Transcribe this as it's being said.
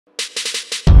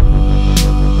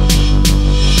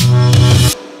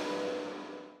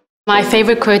My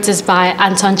favorite quote is by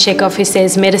Anton Chekhov, who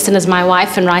says, "Medicine is my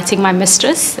wife and writing my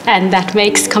mistress," and that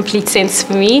makes complete sense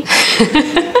for me.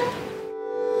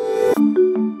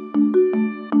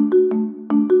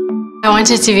 I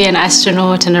wanted to be an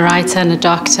astronaut and a writer and a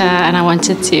doctor, and I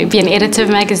wanted to be an editor of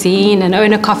a magazine and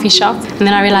own a coffee shop. And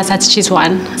then I realized I had to choose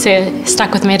one, so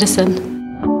stuck with medicine.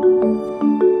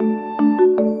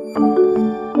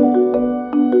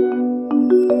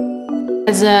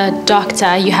 As a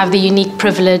doctor, you have the unique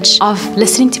privilege of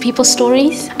listening to people's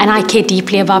stories, and I care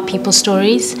deeply about people's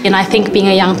stories. And I think being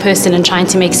a young person and trying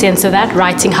to make sense of that,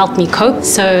 writing helped me cope.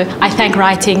 So I thank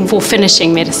writing for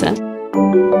finishing medicine.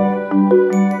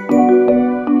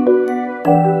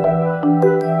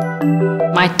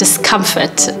 My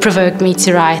discomfort provoked me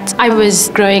to write. I was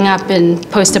growing up in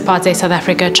post-apartheid South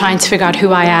Africa, trying to figure out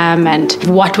who I am, and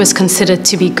what was considered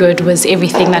to be good was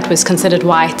everything that was considered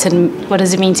white, and what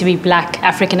does it mean to be black,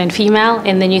 African and female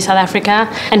in the new South Africa,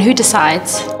 and who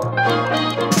decides?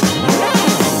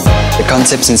 The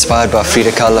concept's inspired by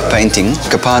Frida Kahlo painting.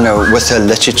 Kopano, with her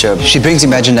literature, she brings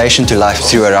imagination to life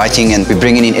through her writing, and we're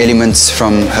bringing in elements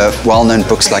from her well-known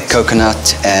books like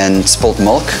Coconut and Spilt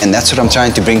Milk, and that's what I'm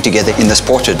trying to bring together in this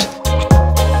portrait.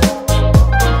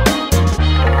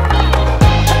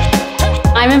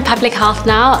 I'm in public health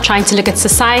now, trying to look at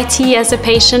society as a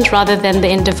patient rather than the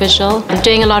individual. I'm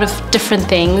doing a lot of different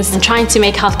things and trying to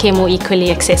make healthcare more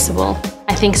equally accessible.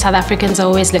 I think South Africans are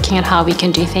always looking at how we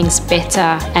can do things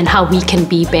better and how we can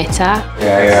be better.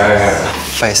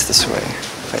 Face this way,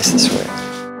 face this way.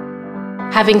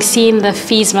 Having seen the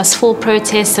Fees Must Fall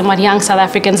protests and what young South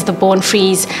Africans, the Born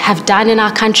Frees, have done in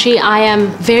our country, I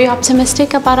am very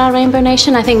optimistic about our Rainbow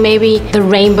Nation. I think maybe the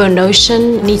rainbow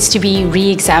notion needs to be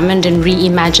re-examined and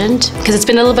reimagined, because it's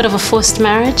been a little bit of a forced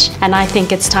marriage, and I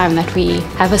think it's time that we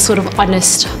have a sort of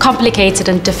honest, complicated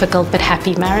and difficult but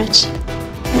happy marriage.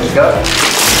 Yes,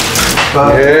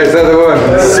 that's the one.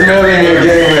 Smelling you're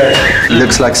getting there.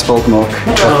 Looks like spilt milk.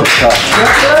 Chocolate tart.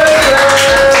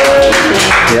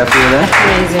 You happy with that?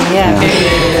 Amazing, yeah.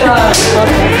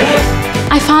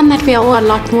 I found that we are all a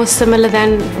lot more similar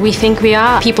than we think we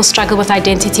are. People struggle with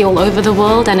identity all over the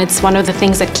world, and it's one of the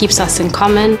things that keeps us in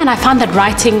common. And I found that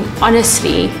writing,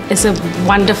 honestly, is a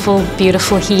wonderful,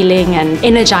 beautiful, healing and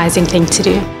energizing thing to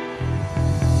do.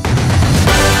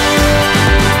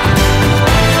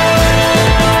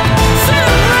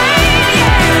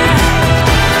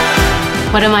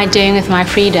 What am I doing with my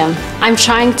freedom? I'm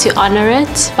trying to honor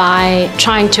it by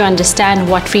trying to understand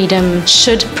what freedom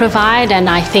should provide, and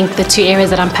I think the two areas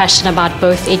that I'm passionate about,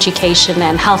 both education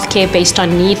and healthcare based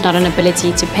on need, not on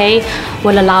ability to pay,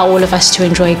 will allow all of us to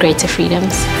enjoy greater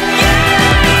freedoms.